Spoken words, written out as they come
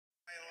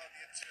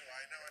too.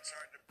 I know it's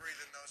hard to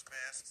breathe in those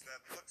masks.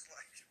 That looks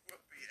like it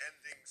will be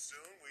ending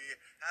soon. We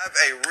have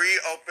a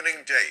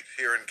reopening date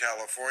here in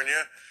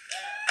California.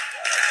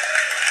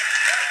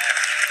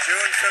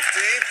 June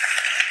 15th.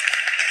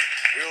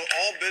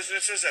 All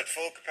businesses at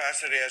full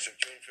capacity as of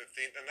June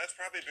 15th, and that's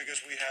probably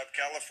because we have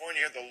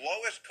California the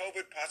lowest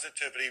COVID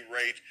positivity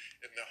rate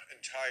in the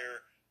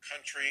entire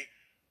country,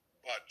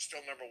 but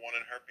still number one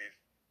in herpes.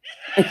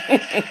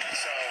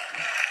 So,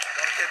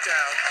 don't get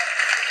down.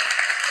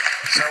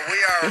 So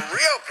we are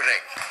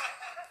reopening.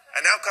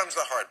 And now comes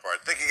the hard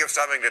part, thinking of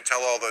something to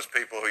tell all those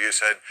people who you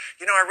said,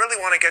 you know, I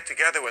really want to get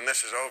together when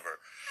this is over.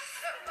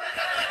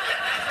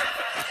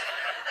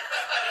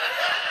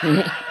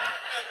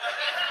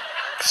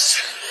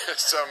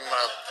 Some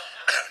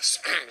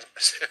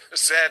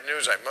sad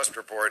news I must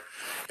report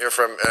here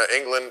from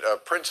England.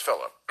 Prince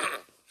Philip,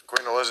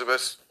 Queen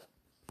Elizabeth,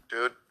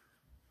 dude,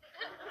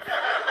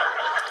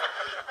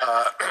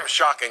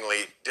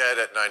 shockingly dead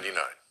at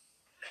 99.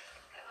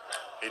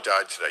 He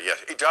died today.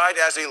 Yes, he died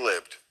as he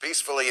lived,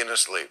 peacefully in his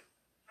sleep.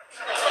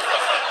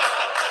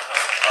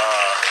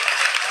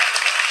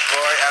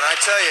 Boy, and I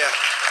tell you,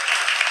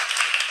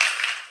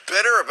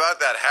 bitter about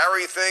that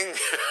Harry thing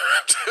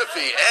to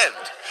the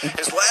end.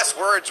 His last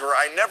words were,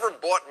 I never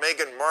bought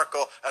Meghan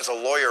Markle as a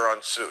lawyer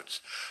on Suits.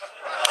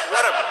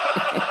 What a...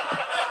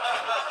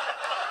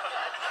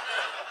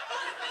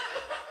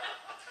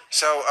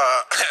 So,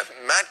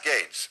 Matt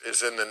Gaetz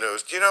is in the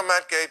news. Do you know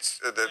Matt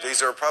Gaetz?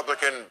 He's a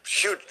Republican,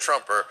 huge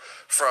Trumper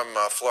from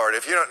Florida.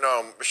 If you don't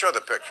know him, show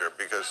the picture,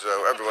 because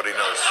everybody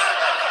knows.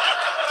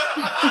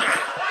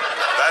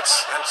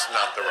 That's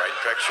not the right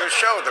picture.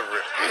 Show the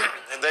real.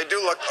 They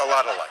do look a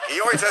lot alike. He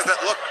always has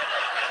that look.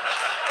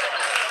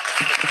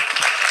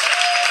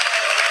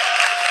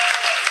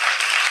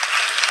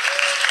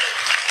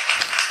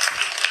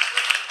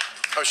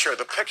 Oh, sure,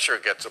 the picture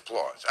gets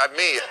applause.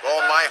 Me,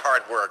 all my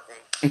hard work.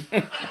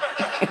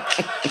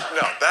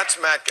 No, that's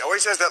Matt.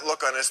 Always has that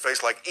look on his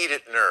face like, eat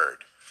it,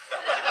 nerd.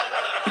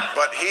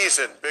 But he's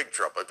in big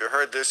trouble. Have you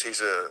heard this?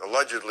 He's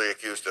allegedly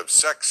accused of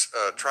sex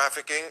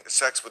trafficking,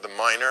 sex with a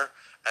minor,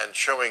 and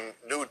showing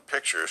nude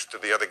pictures to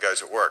the other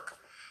guys at work.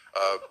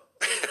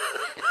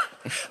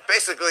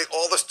 Basically,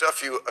 all the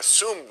stuff you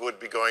assumed would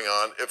be going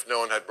on if no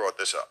one had brought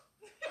this up.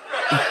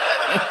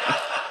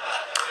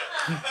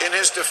 In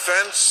his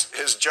defense,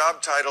 his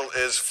job title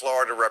is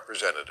Florida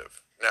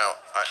representative. Now,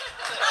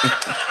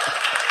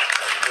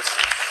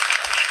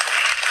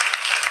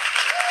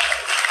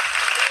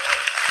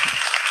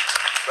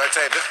 but I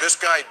tell you, this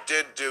guy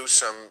did do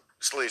some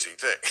sleazy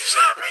things.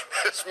 I mean,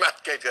 this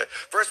Matt Gaetz guy,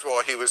 first of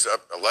all, he was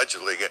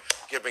allegedly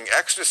giving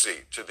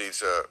ecstasy to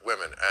these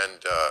women.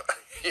 And,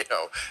 you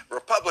know,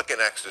 Republican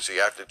ecstasy,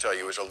 I have to tell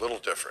you, is a little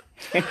different.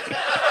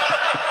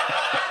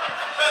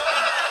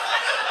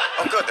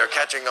 Oh, good, they're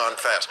catching on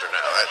faster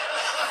now.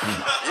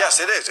 Yes,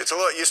 it is. It's a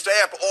little. You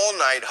stay up all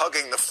night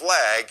hugging the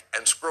flag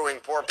and screwing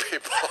poor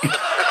people.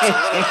 It's a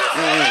little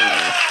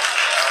different.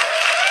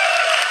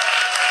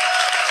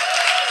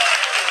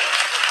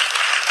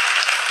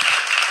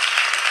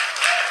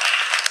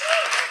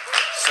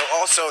 So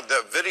also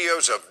the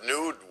videos of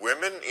nude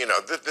women, you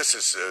know, this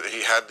is,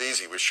 he had these,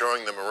 he was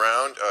showing them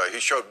around. He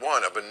showed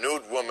one of a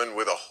nude woman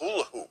with a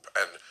hula hoop,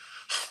 and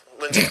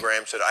Lindsey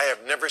Graham said, I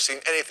have never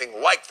seen anything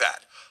like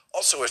that.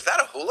 Also, is that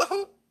a hula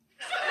hoop?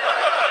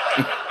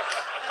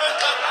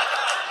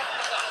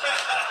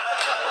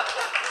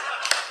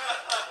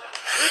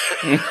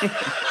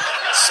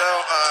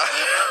 So,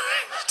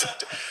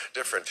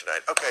 different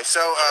tonight. Okay,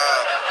 so,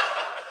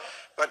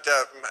 but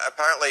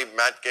apparently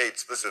Matt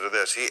Gaetz, listen to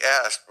this, he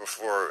asked,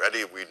 before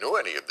we knew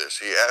any of this,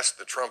 he asked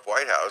the Trump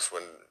White House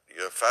when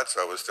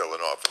Fatso was still in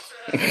office,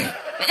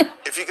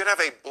 if he could have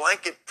a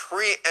blanket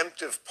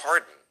preemptive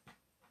pardon,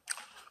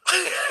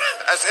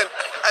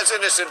 as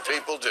innocent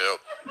people do,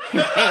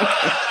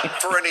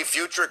 for any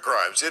future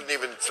crimes. He didn't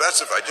even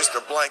specify, just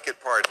a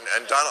blanket pardon.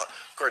 And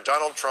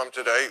Donald Trump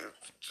today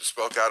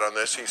spoke out on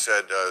this. He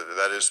said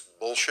that is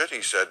bullshit.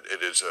 He said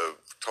it is a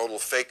total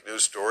fake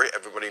news story.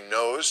 Everybody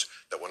knows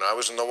that when I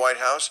was in the White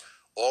House,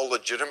 all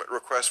legitimate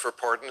requests for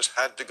pardons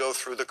had to go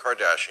through the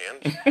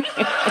Kardashians.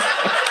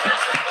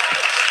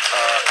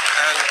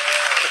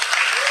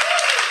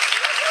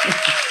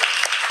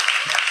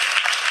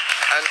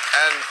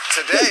 And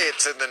today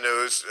it's in the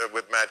news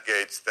with Matt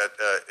Gaetz that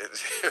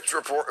it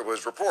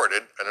was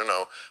reported, I don't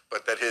know,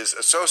 but that his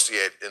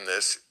associate in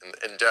this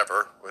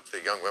endeavor with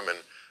the young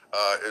women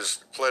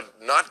is pled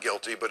not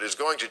guilty, but is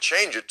going to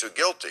change it to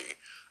guilty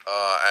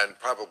and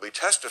probably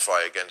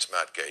testify against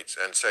Matt Gaetz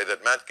and say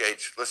that Matt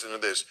Gaetz, listen to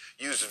this,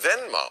 used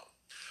Venmo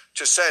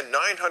to send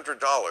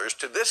 $900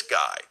 to this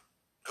guy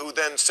who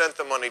then sent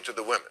the money to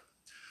the women.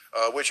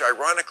 Which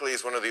ironically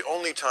is one of the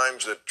only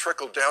times that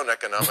trickle-down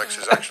economics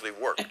has actually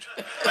worked.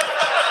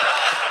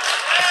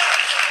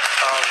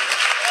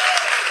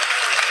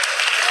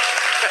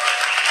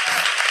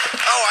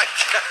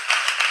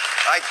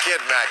 I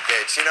kid Matt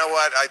Gaetz. You know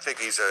what? I think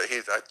he's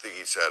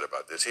sad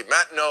about this.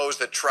 Matt knows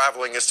that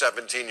traveling a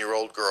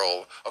 17-year-old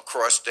girl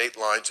across state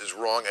lines is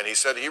wrong, and he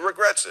said he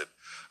regrets it.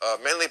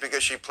 mainly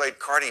because she played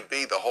Cardi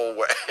B the whole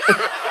way.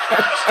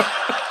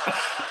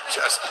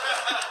 Just,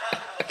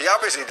 he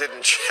obviously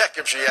didn't check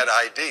if she had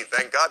ID.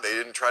 Thank God they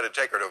didn't try to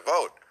take her to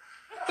vote.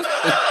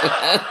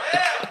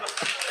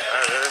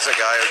 There's a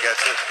guy who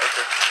gets it.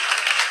 Okay.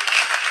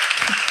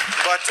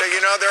 But,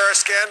 there are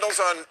scandals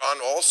on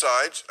all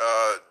sides.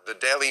 The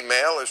Daily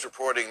Mail is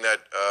reporting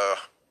that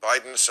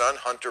Biden's son,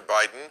 Hunter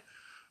Biden,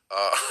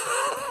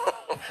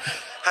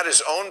 had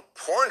his own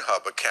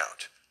Pornhub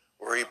account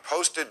where he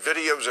posted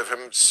videos of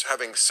him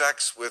having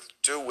sex with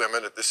 2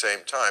 women at the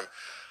same time.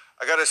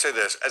 I got to say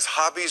this. As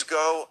hobbies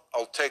go,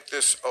 I'll take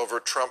this over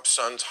Trump's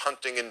son's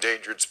hunting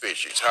endangered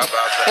species. How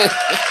about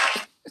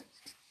that?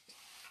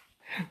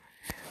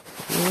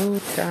 Full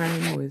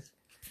time with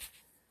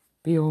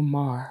Bill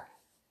Maher,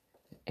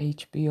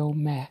 HBO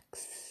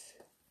Max.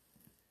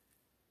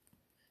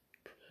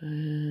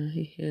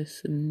 He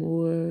has some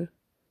more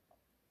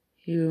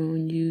here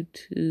on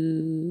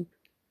YouTube.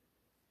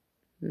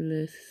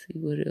 Let's see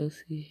what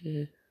else he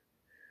has.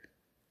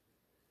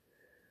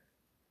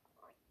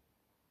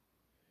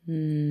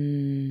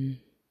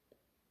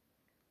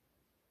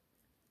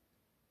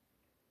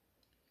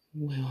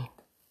 Well,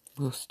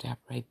 we'll stop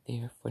right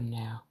there for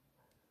now.